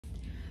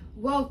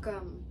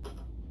Welcome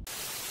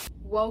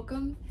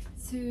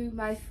to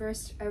my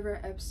first ever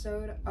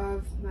episode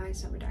of my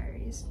summer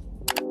diaries.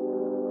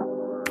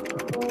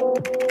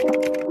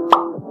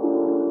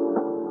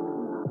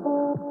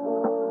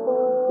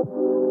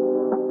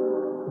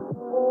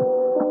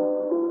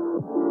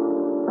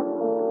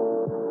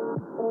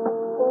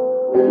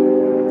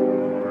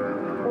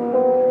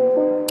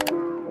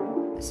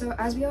 So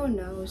as we all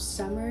know,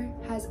 summer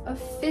has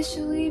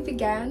officially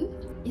began.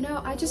 You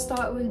know, I just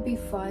thought it would be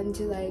fun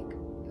to like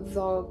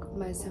vlog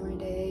my summer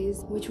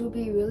days, which will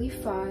be really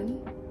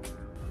fun.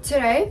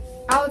 Today,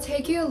 I'll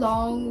take you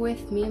along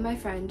with me and my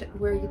friend.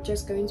 We're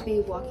just going to be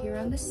walking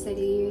around the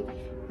city.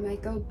 We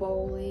might go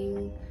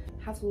bowling,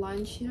 have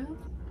lunch, you know?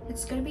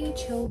 It's gonna be a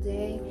chill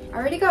day. I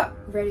already got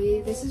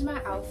ready. This is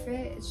my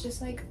outfit. It's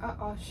just like a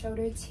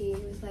off-shoulder tee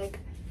with like,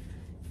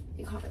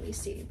 you can't really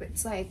see, but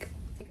it's like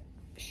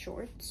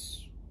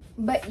shorts.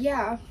 But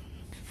yeah,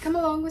 come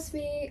along with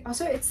me.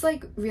 Also, it's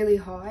like really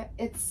hot.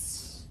 Let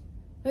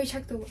me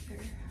check the weather.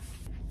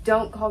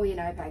 Don't call me an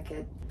iPad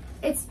kid.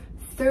 It's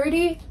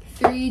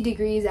 33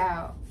 degrees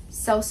out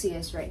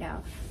Celsius right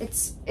now.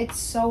 It's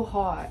so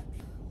hot.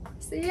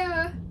 So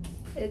yeah,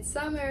 it's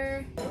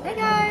summer. Hey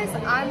guys,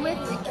 I'm with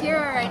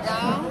Kira right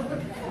now.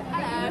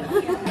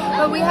 Hello.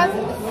 But we have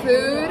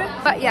food.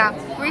 But yeah,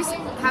 we're just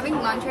having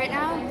lunch right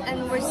now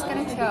and we're just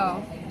gonna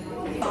chill.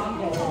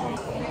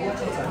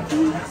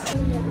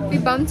 We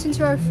bumped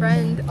into our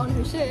friend on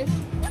her shift.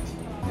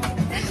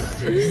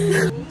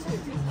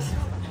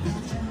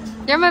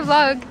 You're my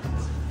vlog.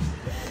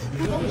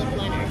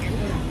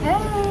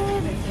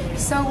 Hey!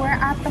 So we're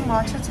at the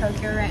Matcha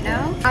Tokyo right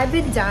now. I've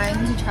been dying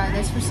to try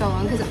this for so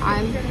long because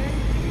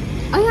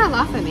oh yeah,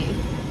 laugh at me.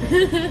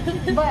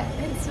 But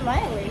It's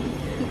smiling.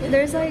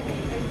 there's like,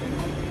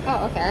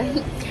 oh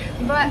okay.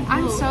 But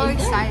I'm so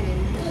excited.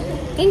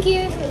 Thank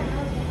you.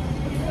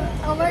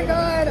 Oh my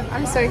god,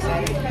 I'm so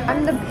excited.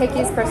 I'm the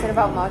pickiest person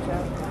about matcha.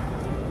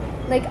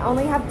 Like, I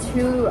only have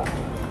two,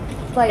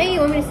 like... Hey,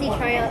 you want me to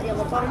try out your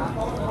lip balm?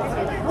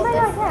 Oh my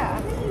god,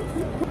 yeah.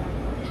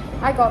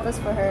 I got this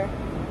for her.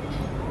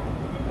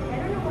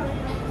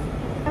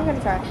 I'm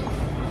gonna try.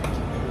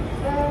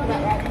 Not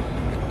right.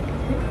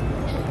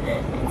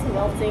 It's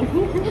melting.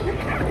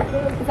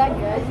 Is that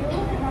good?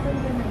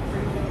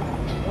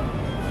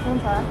 I'm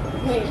gonna try.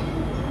 Wait.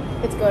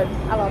 It's good.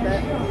 I love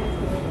it.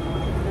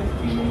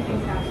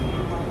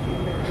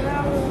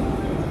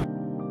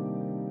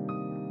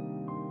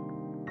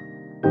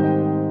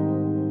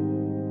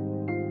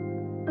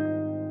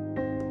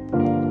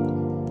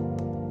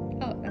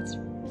 Oh, that's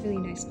really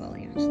nice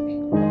spelling, actually.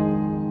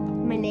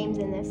 My name's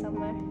in there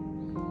somewhere.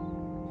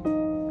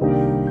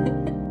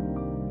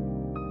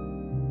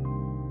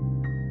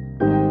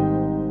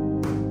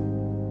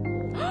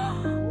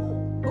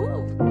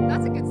 Ooh,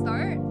 that's a good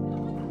start.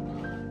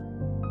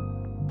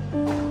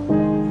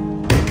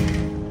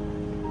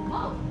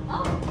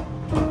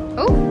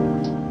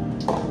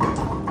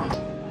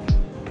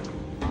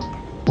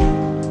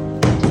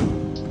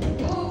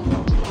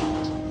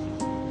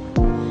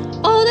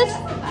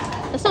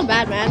 That's not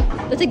bad,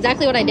 man. That's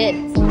exactly what I did.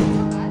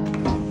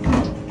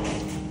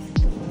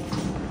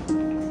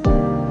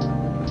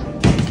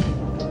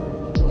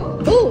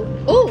 Ooh,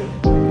 ooh.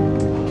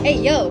 Hey,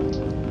 yo.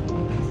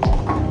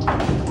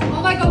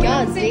 Oh my god,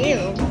 God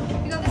damn.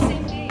 We got the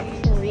same name.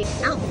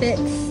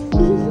 Outfits.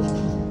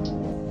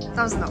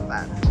 That was not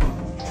bad.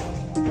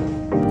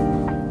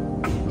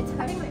 It's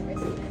cutting my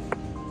wrist.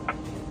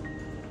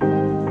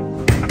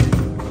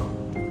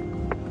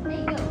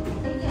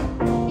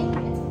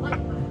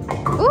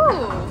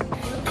 Ooh!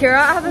 Kira,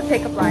 I have a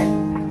pickup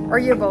line. Or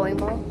your bowling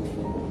ball.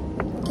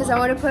 Because I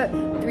want to put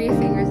 3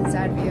 fingers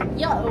inside of you.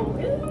 Yo.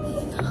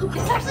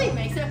 This actually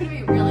makes it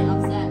be really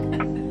upset.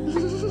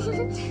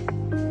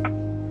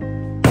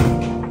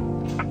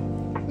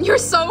 You're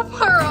so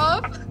far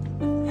up!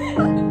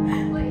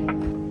 Wait.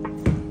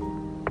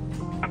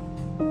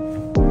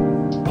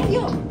 Hey,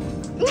 yo.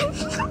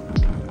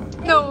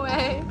 No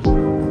way.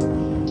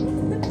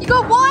 You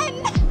got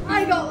 1!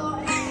 I got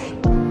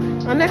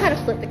 1. I know how to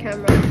flip the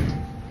camera.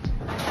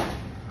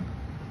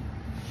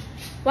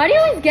 Why do you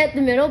always get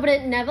the middle, but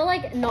it never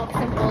like knocks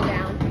them all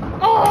down?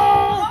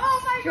 Oh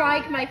my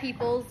strike, God. My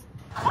peoples.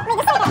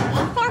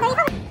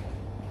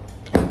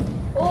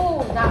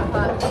 Oh, that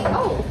hurt.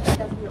 Oh,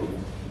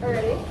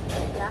 Already?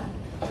 yeah.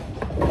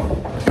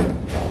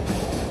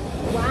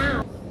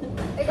 Wow.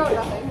 It got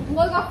nothing.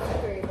 Well, it got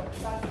 3, but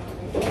that's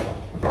 3.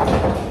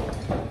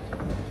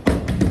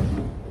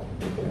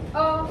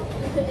 Oh,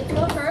 It's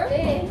not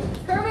curving.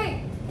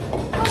 curving!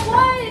 Got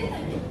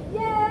 1!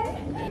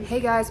 Yay! Hey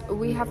guys,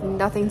 we have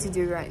nothing to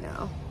do right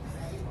now.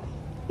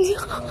 We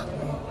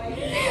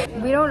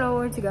don't know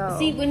where to go.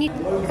 See, when you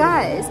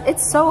Guys,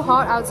 it's so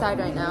hot outside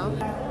right now.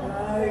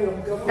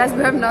 Guys,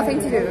 we have nothing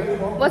to do.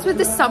 What's with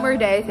the summer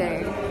day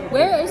thing?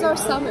 Where is our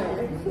summer?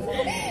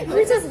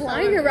 We're just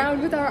lying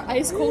around with our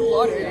ice cold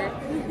water.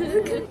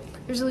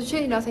 There's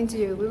literally nothing to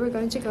do. We were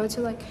going to go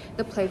to like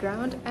the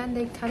playground and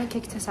they kind of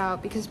kicked us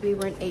out because we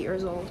weren't 8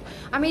 years old.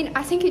 I mean,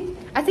 I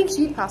think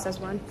she passed us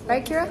one,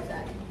 right, Kira?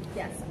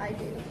 Yes, I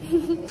do.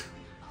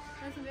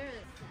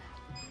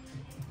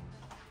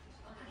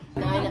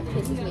 Nine, that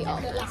pisses me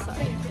off.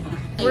 Sorry.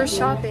 We're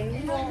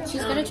shopping.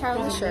 She's gonna try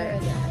on the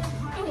shirt.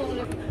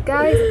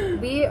 Guys,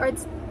 we are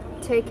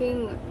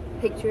taking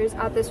pictures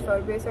at this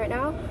photo booth right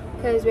now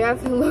because we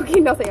have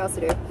looking nothing else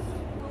to do.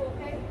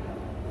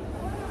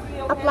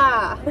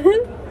 Apply.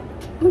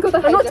 Look at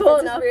the height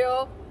difference is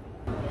real.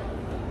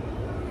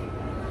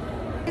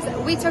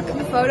 We took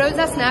photos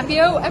at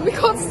Snapio and we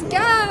got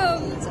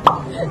scammed.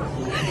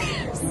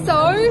 So,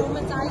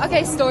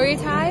 okay, story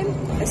time.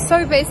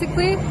 So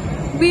basically,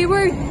 we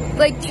were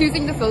like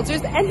choosing the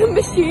filters and the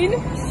machine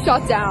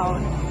shut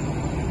down.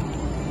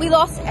 We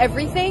lost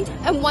everything,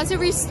 and once it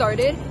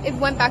restarted, it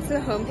went back to the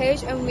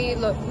homepage and we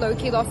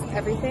low-key lost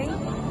everything.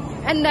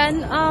 And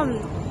then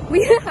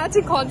we had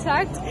to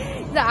contact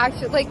the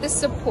actual, like the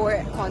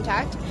support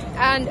contact,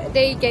 and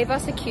they gave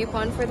us a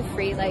coupon for the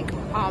free like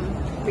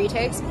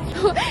retakes.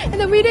 And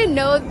then we didn't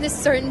know this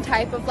certain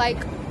type of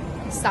like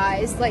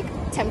size like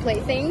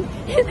template thing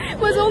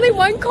was only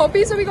 1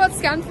 copy, so we got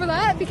scammed for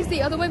that, because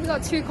the other one we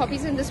got 2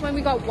 copies and this one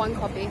we got 1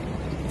 copy.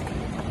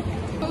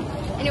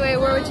 Anyway,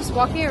 we're just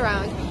walking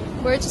around.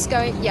 We're just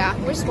going, yeah,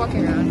 we're just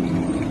walking around.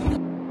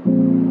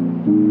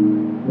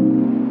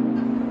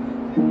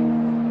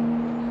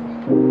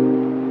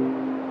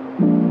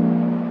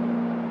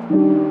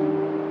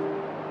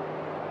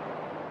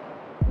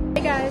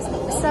 Hey guys,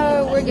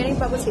 so we're getting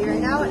bubble tea right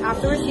now, and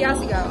afterwards she has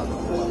to go.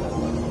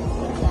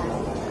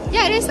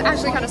 Yeah, it is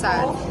actually kind of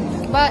sad.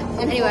 But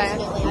anyway.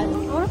 I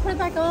want to put it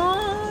back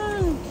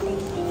on.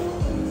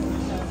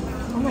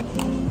 Oh my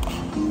god.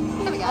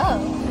 There we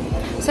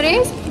go. So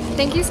anyways,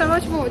 thank you so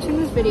much for watching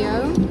this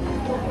video.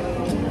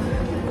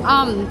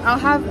 I'll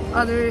have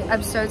other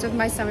episodes of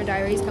my summer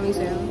diaries coming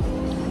soon.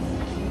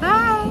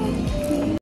 Bye!